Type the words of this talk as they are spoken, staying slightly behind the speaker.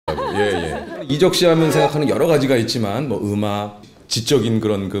예. 이적시 하면 생각하는 여러 가지가 있지만 뭐 음악, 지적인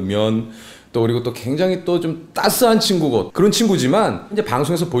그런 그 면, 또 그리고 또 굉장히 또 좀 따스한 친구고 그런 친구지만 이제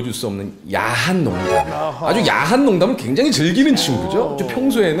방송에서 보여줄 수 없는 야한 농담, 아주 야한 농담을 굉장히 즐기는 친구죠.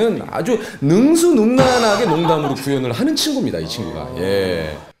 평소에는 아주 능수능란하게 농담으로 구현을 하는 친구입니다, 이 친구가.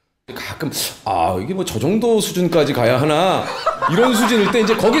 예. 가끔 이게 뭐 저 정도 수준까지 가야 하나 이런 수준일 때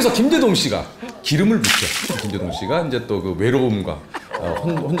이제 거기서 김재동 씨가 기름을 붓죠. 김재동 씨가 이제 또 그 외로움과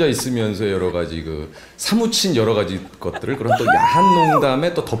혼자 있으면서 여러 가지 그 사무친 여러 가지 것들을 그런 또 야한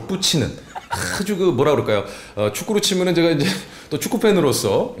농담에 또 덧붙이는 아주 그 뭐라 그럴까요? 축구로 치면은 제가 이제 또 축구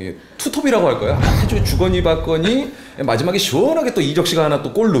팬으로서 투톱이라고 할까요? 아주 주거니 받거니 마지막에 시원하게 또 이적 씨가 하나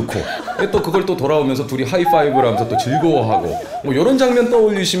또 골 넣고 또 그걸 또 돌아오면서 둘이 하이파이브를 하면서 또 즐거워하고 뭐 이런 장면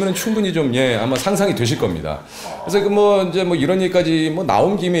떠올리시면은 충분히 좀 아마 상상이 되실 겁니다. 그래서 이제 뭐 이런 얘기까지 뭐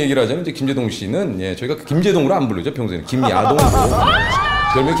나온 김에 얘기를 하자면 이제 김재동 씨는 저희가 김재동으로 안 부르죠 평소에는 김야동으로.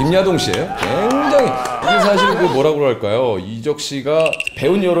 별명 김야동 씨예요. 굉장히 이게 사실 그 뭐라고 할까요? 이적 씨가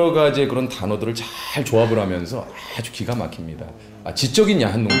배운 여러 가지의 그런 단어들을 잘 조합을 하면서 아주 기가 막힙니다. 지적인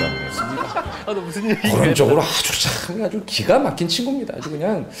야한 농담이에요. 무슨 얘기예요? 그런 쪽으로 아주 기가 막힌 친구입니다. 아주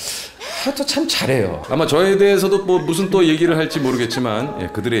그냥 참 잘해요. 아마 저에 대해서도 뭐 무슨 또 얘기를 할지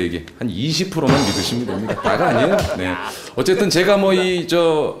모르겠지만 그들의 얘기 한 20%만 믿으시면 됩니다. 다가 아니에요. 네. 어쨌든 제가 뭐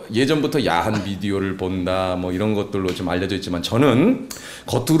예전부터 야한 비디오를 본다 뭐 이런 것들로 좀 알려져 있지만 저는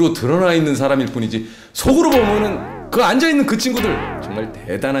겉으로 드러나 있는 사람일 뿐이지 속으로 보면은 그 앉아 있는 그 친구들 정말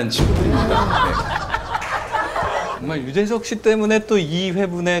대단한 친구들입니다. 네. 정말 유재석 씨 때문에 또 이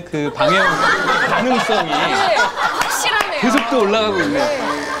회분의 그 방영 가능성이 확실하네요. 계속 또 올라가고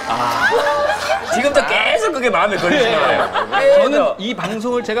있네요. 지금도 계속 그게 마음에 걸리시나 봐요. 저는 이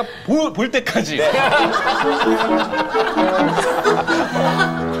방송을 제가 볼 때까지.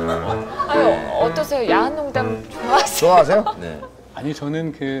 어떠세요? 야한 농담 좋아하세요? 좋아하세요? 네. 아니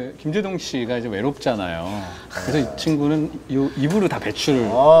저는 그 김재동 씨가 이제 외롭잖아요. 그래서 이 친구는 입으로 다 배출을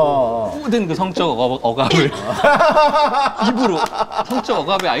모든 그 성적 억압을 입으로 성적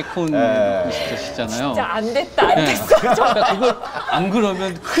억압의 아이콘이시잖아요. 진짜 안 됐다 안 됐어. 그러니까 그걸 안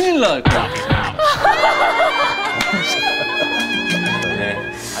그러면 큰일 날 거야.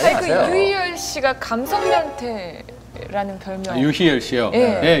 아니 그 유희열 씨가 감성 변태라는 별명. 유희열 씨요?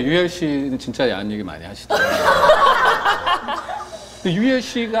 네. 네, 유희열 씨는 진짜 야한 얘기 많이 하시더라고요. 유희열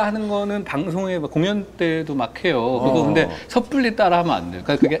씨가 하는 거는 방송에 공연 때도 막 해요. 그거 근데 섣불리 따라하면 안 돼요.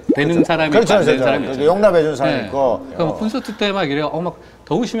 그러니까 그게 되는 사람이 있고 안 되는 사람이 있잖아요. 용납해준 사람이 있고. 그러니까 뭐 콘서트 때 막 이래요. 막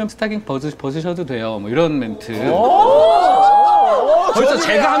더우시면 스타킹 벗으셔도 돼요. 뭐 이런 멘트. 벌써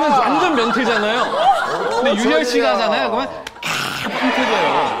제가 하면 완전 멘트잖아요. 근데 유희열 씨가 하잖아요. 그러면 팡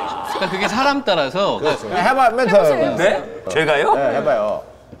터져요. 그러니까 그게 사람 따라서. 그렇죠. 해봐, 멘트. 네? 제가요? 네, 해봐요.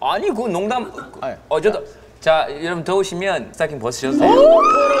 아니 그 농담 어제도 자 여러분 더우시면 스타킹 벗으셔도 돼요.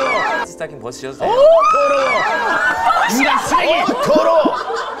 스타킹 벗으셔도 돼요. 인간 쓰레기! 더러워!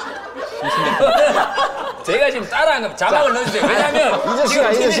 제가 지금 따라한 거 자막을 넣어주세요. 왜냐면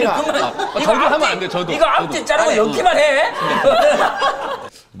지금 TV는 그만 저도 하면 안 돼. 저도. 이거 앞뒤 자르고 연기만 해.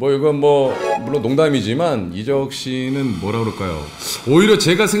 이건 뭐 물론 농담이지만 이적 씨는 뭐라 그럴까요? 오히려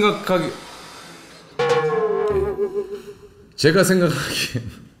제가 생각하기엔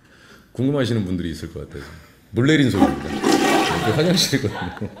궁금하시는 분들이 있을 것 같아요. 물 내린 소리입니다. 그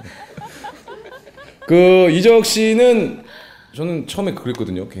화장실이거든요. 그 이적 씨는 저는 처음에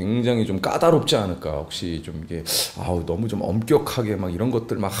그랬거든요. 굉장히 좀 까다롭지 않을까. 혹시 좀 이게 너무 좀 엄격하게 막 이런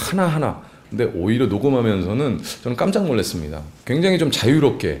것들 막 하나하나. 근데 오히려 녹음하면서는 저는 깜짝 놀랐습니다. 굉장히 좀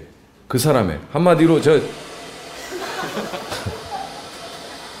자유롭게 그 사람의 한마디로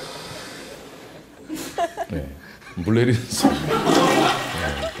물 내리는 소리.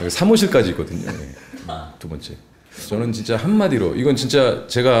 사무실까지 있거든요. 두 번째. 저는 진짜 한마디로 이건 진짜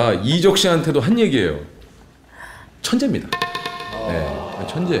제가 이적 씨한테도 한 얘기예요. 천재입니다.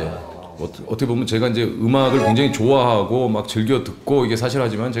 천재예요. 어떻게 보면 제가 이제 음악을 굉장히 좋아하고 막 즐겨 듣고 이게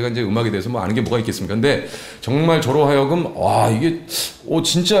사실하지만 제가 이제 음악에 대해서 뭐 아는 게 뭐가 있겠습니까? 근데 정말 저로 하여금 이게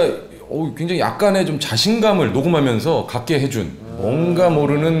진짜 굉장히 약간의 좀 자신감을 녹음하면서 갖게 해준 뭔가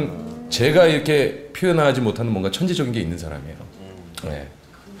모르는 제가 이렇게 표현하지 못하는 뭔가 천재적인 게 있는 사람이에요. 네.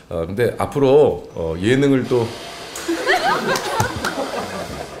 근데 앞으로 예능을 또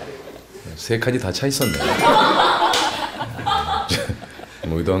세 칸이 다 차 있었네요.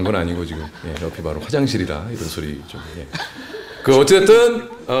 뭐 의도한 건 아니고 지금 옆이 바로 화장실이라 이런 소리 좀. 그 어쨌든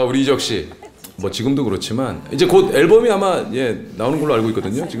우리 이적 씨 뭐 지금도 그렇지만 이제 곧 앨범이 아마 나오는 걸로 알고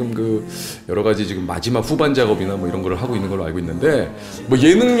있거든요. 지금 그 여러 가지 지금 마지막 후반 작업이나 뭐 이런 걸 하고 있는 걸로 알고 있는데 뭐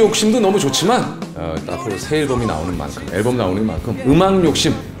예능 욕심도 너무 좋지만 앞으로 새 앨범이 나오는 만큼 앨범 나오는 만큼 음악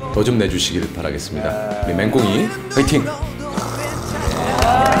욕심 더 좀 내주시기를 바라겠습니다. 우리 맹꽁이 화이팅!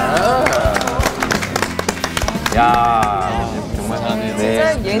 야, 정말 잘하네요.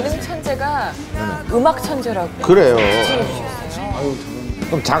 진짜 예능 천재가 음악 천재라고 그래요. 지어주셨어요.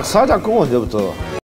 그럼 작사 작곡은 언제부터?